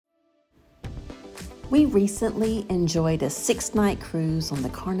We recently enjoyed a 6-night cruise on the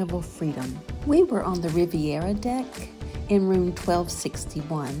Carnival Freedom. We were on the Riviera Deck in room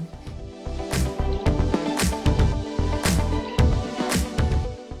 1261.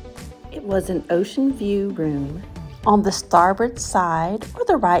 It was an ocean view room on the starboard side or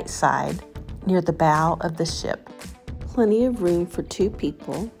the right side near the bow of the ship. Plenty of room for 2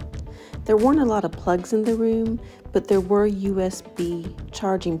 people. There weren't a lot of plugs in the room, but there were USB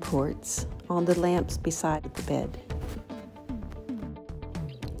charging ports on the lamps beside the bed.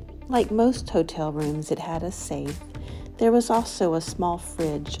 Like most hotel rooms, it had a safe. There was also a small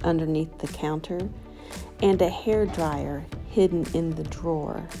fridge underneath the counter and a hair dryer hidden in the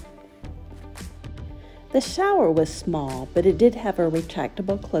drawer. The shower was small, but it did have a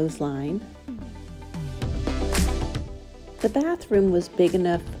retractable clothesline. The bathroom was big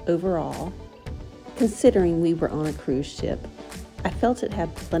enough overall, considering we were on a cruise ship. I felt it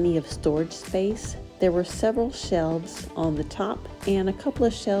had plenty of storage space. There were several shelves on the top and a couple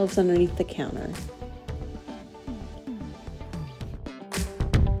of shelves underneath the counter.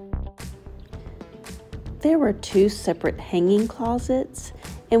 There were 2 separate hanging closets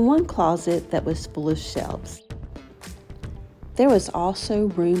and 1 closet that was full of shelves. There was also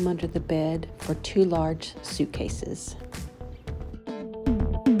room under the bed for 2 large suitcases.